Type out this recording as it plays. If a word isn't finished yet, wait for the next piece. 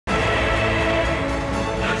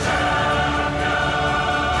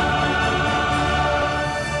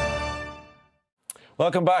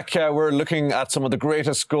Welcome back. We're looking at some of the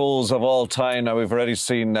greatest goals of all time. Now, we've already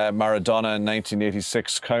seen Maradona in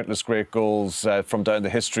 1986, countless great goals from down the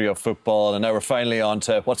history of football. And now we're finally on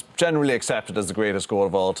to what's generally accepted as the greatest goal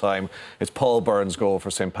of all time. It's Paul Byrne's goal for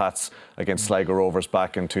St. Pat's against Sligo Rovers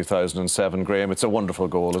back in 2007. Graham, it's a wonderful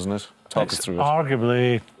goal, isn't it? Talk us through it.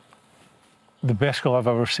 Arguably the best goal I've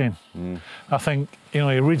ever seen. I think, he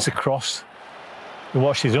reads the cross. You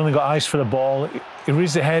watch, he's only got eyes for the ball. He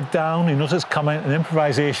reads the head down, he knows it's coming, and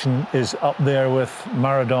improvisation is up there with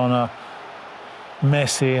Maradona,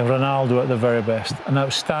 Messi, Ronaldo at the very best. An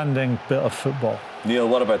outstanding bit of football. Neil,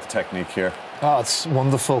 what about the technique here? Oh, it's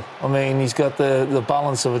wonderful. I mean, he's got the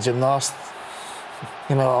balance of a gymnast.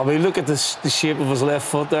 Look at the shape of his left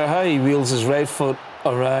foot there, how he wheels his right foot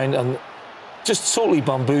around and just totally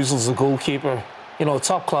bamboozles the goalkeeper. A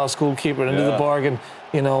top-class goalkeeper into the bargain,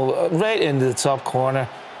 right into the top corner.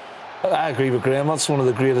 I agree with Graham. That's one of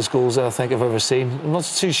the greatest goals I think I've ever seen. I'm not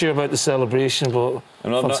too sure about the celebration, but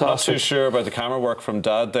I'm not too sure about the camera work from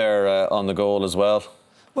Dad there on the goal as well.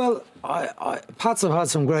 Well, Pats have had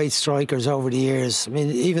some great strikers over the years. I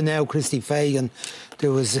mean, even now, Christy Fagan.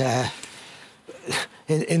 There was,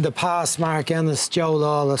 in the past, Mark Ennis, Joe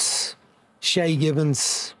Lawless, Shay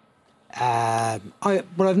Gibbons. But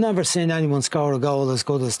I've never seen anyone score a goal as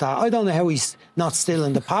good as that. I don't know how he's not still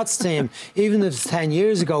in the Pats team. Even if it's 10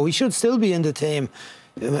 years ago, he should still be in the team,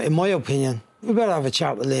 in my opinion. We better have a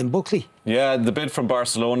chat with Liam Buckley. Yeah, the bid from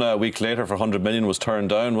Barcelona a week later for 100 million was turned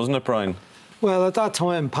down, wasn't it, Brian? Well, at that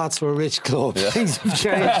time, Pats were a rich club. Yeah. Things have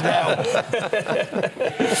changed now.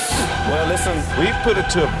 Well, listen, we've put it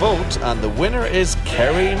to a vote, and the winner is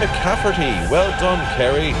Kerry McCafferty. Well done,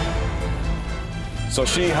 Kerry. So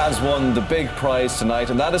she has won the big prize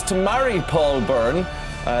tonight, and that is to marry Paul Byrne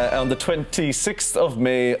on the 26th of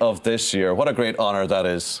May of this year. What a great honour that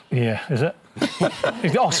is. Yeah, is it?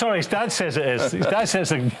 Oh, sorry, his dad says it is. His dad says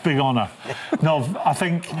it's a big honour. No, I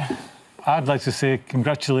think I'd like to say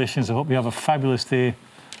congratulations. I hope you have a fabulous day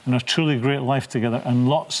and a truly great life together and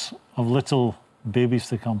lots of little babies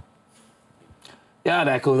to come. Yeah, I'd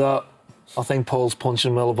echo that. I think Paul's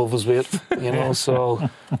punching well above his weight, so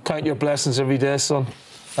count your blessings every day, son,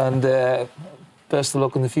 and best of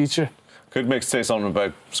luck in the future. Could Mick say something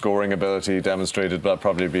about scoring ability demonstrated, but that'd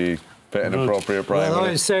probably be a bit inappropriate, Brian. Well,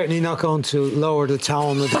 I'm certainly not going to lower the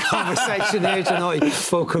tone of the conversation here tonight,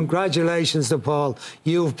 but congratulations to Paul.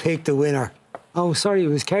 You've picked the winner. Oh, sorry, it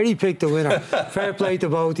was Kerry picked the winner. Fair play to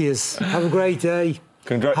both of you. Have a great day.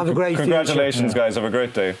 Have a great Congratulations, future. guys. Have a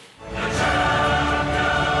great day.